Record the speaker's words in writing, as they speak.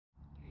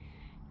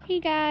Hey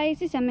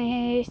guys, it's Emma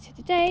here. So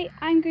today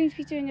I'm going to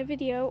be doing a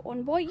video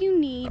on what you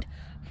need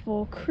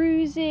for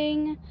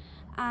cruising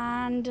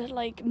and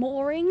like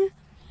mooring.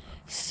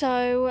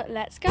 So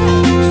let's go.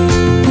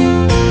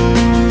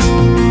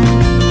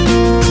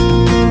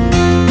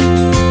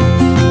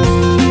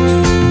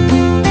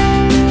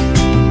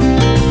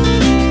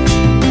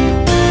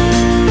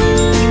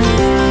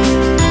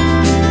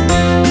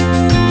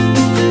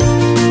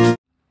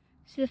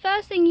 So the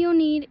first thing you'll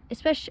need,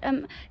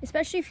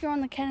 especially if you're on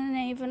the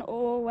Kennenaven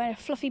or where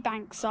fluffy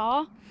banks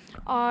are,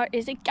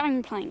 is a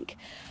gangplank.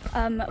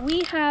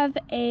 We have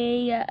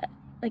a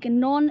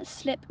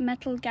non-slip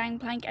metal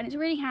gangplank, and it's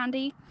really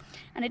handy.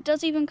 And it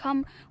does even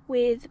come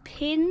with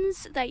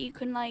pins that you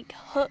can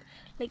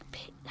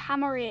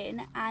hammer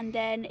in, and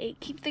then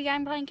it keeps the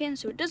gangplank in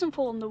so it doesn't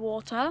fall in the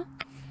water.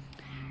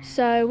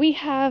 So we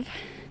have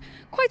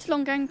quite a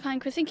long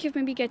gangplank. We're thinking of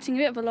maybe getting a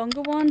bit of a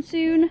longer one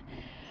soon.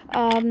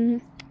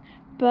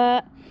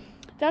 But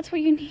that's what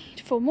you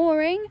need for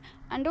mooring,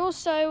 and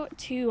also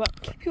to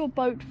keep your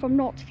boat from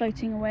not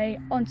floating away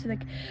onto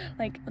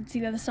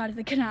the other side of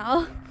the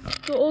canal.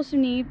 You'll also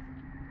need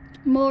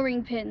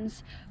mooring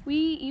pins.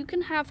 You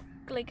can have,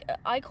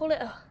 I call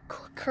it a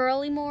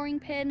curly mooring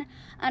pin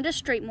and a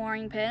straight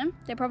mooring pin.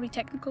 They're probably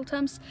technical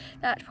terms.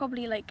 That's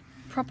probably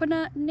proper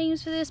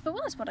names for this, but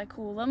that's what I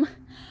call them.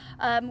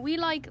 We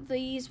like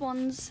this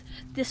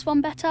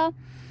one better,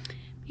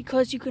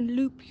 because you can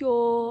loop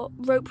your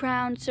rope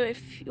round, so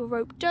if your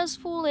rope does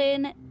fall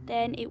in,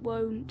 then it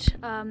won't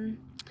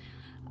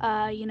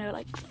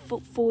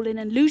fall in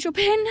and lose your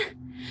pin.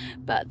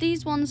 But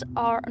these ones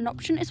are an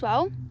option as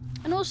well.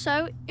 And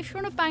also, if you're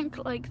on a bank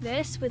like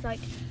this with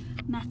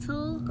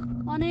metal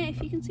on it,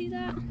 if you can see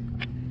that,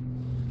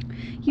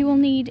 you will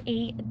need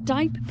a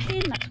dipe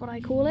pin. That's what I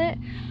call it.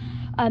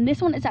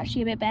 This one is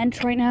actually a bit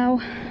bent right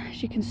now,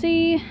 as you can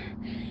see,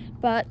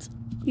 but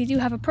you do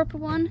have a proper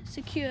one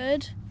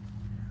secured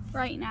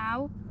right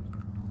now.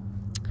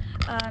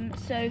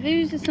 So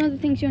those are some of the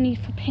things you'll need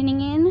for pinning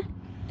in.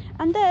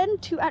 And then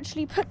to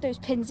actually put those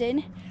pins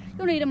in,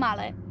 you'll need a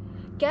mallet.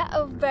 Get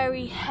a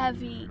very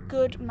heavy,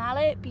 good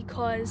mallet,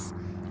 because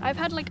I've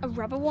had a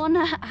rubber one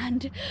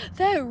and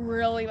they're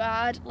really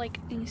bad,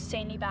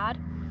 insanely bad.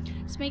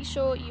 So make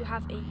sure you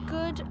have a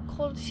good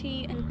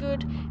quality and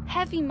good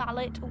heavy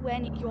mallet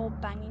when you're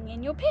banging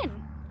in your pin.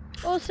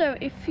 Also,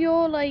 if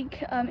your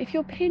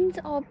pins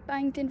are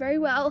banged in very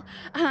well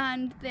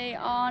and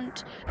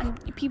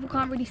people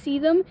can't really see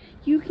them,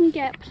 you can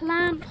get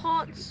plant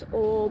pots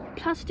or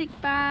plastic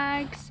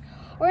bags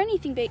or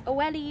anything big, a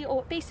welly,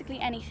 or basically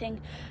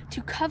anything to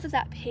cover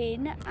that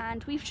pin.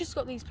 And we've just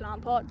got these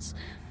plant pots,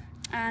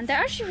 and they're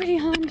actually really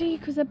handy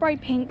because they're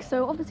bright pink,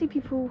 so obviously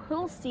people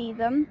will see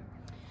them.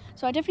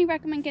 So I definitely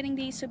recommend getting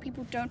these so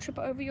people don't trip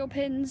over your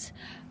pins.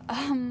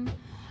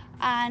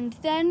 And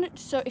then,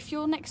 so if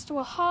you're next to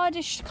a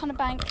hardish kind of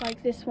bank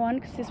like this one,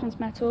 because this one's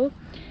metal,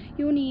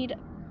 you'll need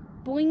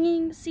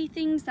boinging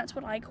things. That's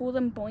what I call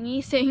them,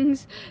 boingy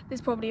things.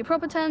 There's probably a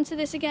proper term to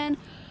this again,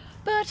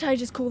 but I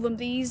just call them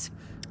these.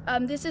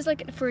 This is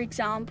for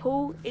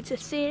example, it's a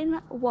thin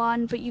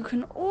one, but you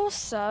can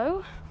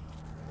also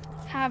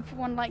have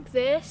one like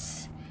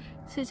this,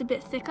 so it's a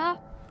bit thicker.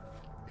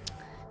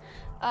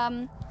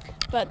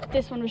 But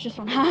this one was just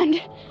on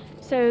hand.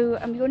 So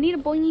you'll need a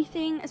boingy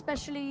thing,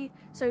 especially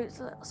so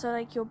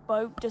your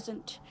boat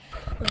doesn't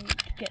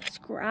get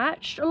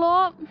scratched a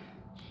lot.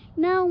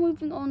 Now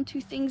moving on to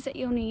things that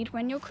you'll need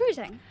when you're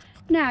cruising.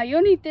 Now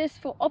you'll need this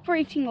for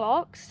operating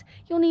locks.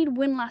 You'll need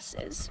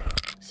windlasses.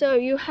 So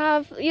you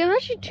have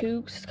actually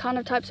two kind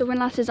of types of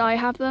windlasses. I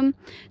have them.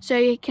 So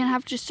you can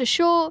have just a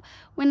short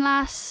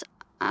windlass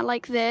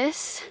like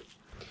this,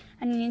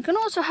 and you can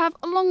also have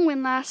a long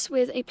windlass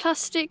with a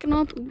plastic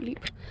knob.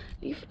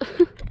 You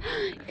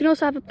can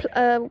also have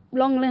a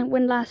long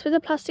windlass with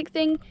a plastic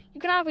thing. You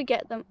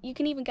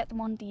can even get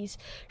them on these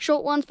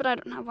short ones, but I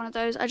don't have one of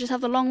those. I just have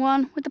the long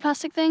one with the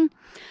plastic thing.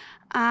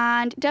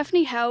 And it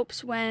definitely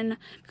helps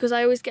because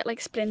I always get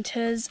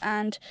splinters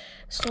and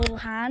sore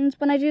hands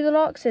when I do the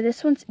lock, so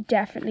this one's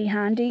definitely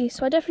handy.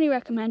 So I definitely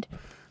recommend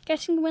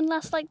getting the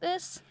windlass like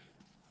this.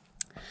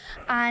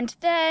 And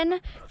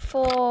then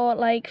for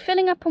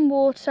filling up on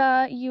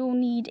water, you'll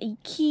need a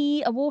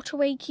key, a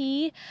waterway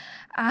key,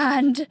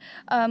 and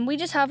we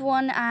just have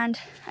one, and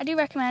I do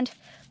recommend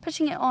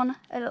putting it on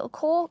a little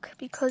cork,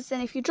 because then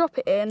if you drop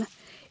it in,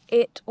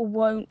 it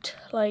won't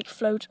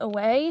float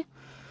away.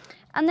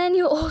 And then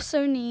you'll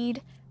also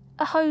need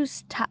a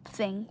hose tap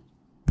thing.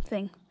 I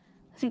think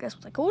that's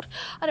what they're called.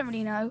 I don't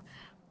really know,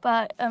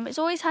 but it's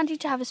always handy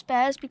to have a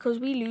spares, because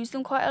we lose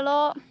them quite a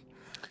lot.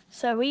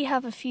 So we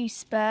have a few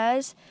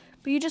spares,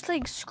 but you just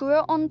screw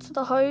it onto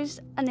the hose,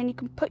 and then you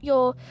can put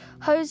your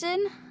hose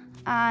in,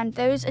 and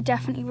those are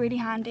definitely really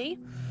handy.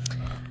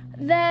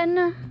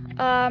 Then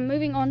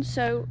moving on,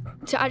 so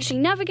to actually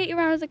navigate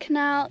around the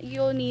canal,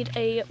 you'll need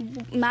a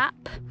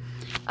map.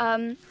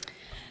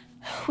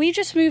 We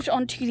just moved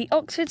on to the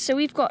Oxford, so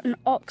we've got an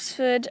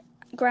Oxford,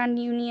 Grand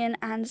Union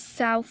and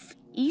South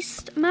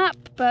East map,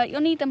 but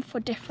you'll need them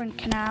for different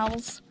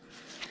canals.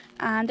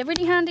 and they're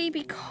really handy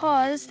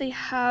because they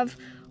have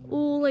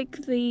all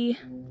like the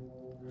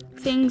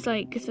things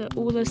like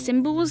all the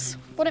symbols,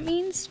 what it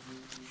means.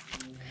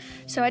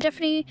 So I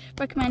definitely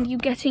recommend you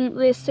getting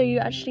this so you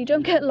actually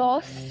don't get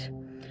lost.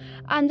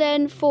 And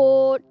then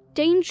for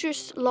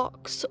dangerous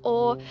locks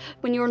or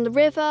when you're on the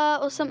river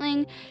or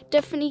something,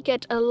 definitely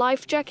get a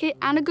life jacket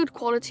and a good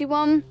quality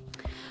one.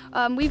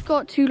 We've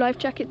got 2 life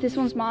jackets, this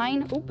one's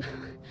mine. Oop.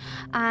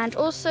 And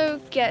also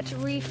get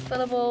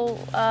refillable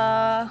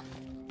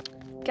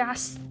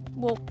gas,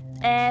 well,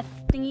 air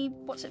thingy,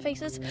 what's it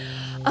faces?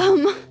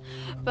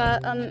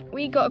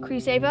 We got a crew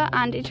saver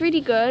and it's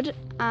really good,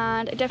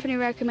 and I definitely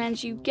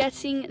recommend you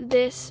getting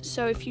this,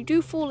 so if you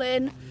do fall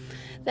in,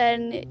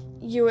 then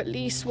you at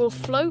least will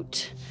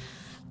float.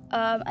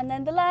 And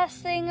then the last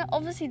thing,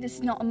 obviously this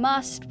is not a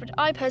must, but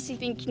I personally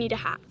think you need a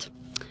hat.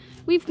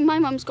 My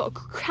mum's got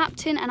a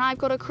captain and I've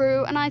got a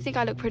crew, and I think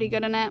I look pretty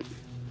good in it.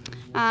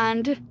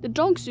 And the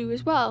dog zoo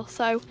as well,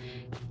 so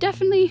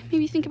definitely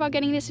maybe think about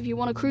getting this if you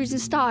want to cruise in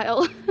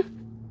style.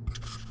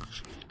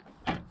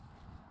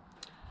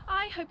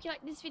 I hope you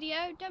liked this video.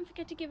 Don't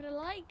forget to give it a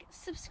like,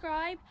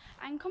 subscribe,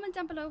 and comment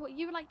down below what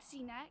you would like to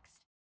see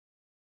next.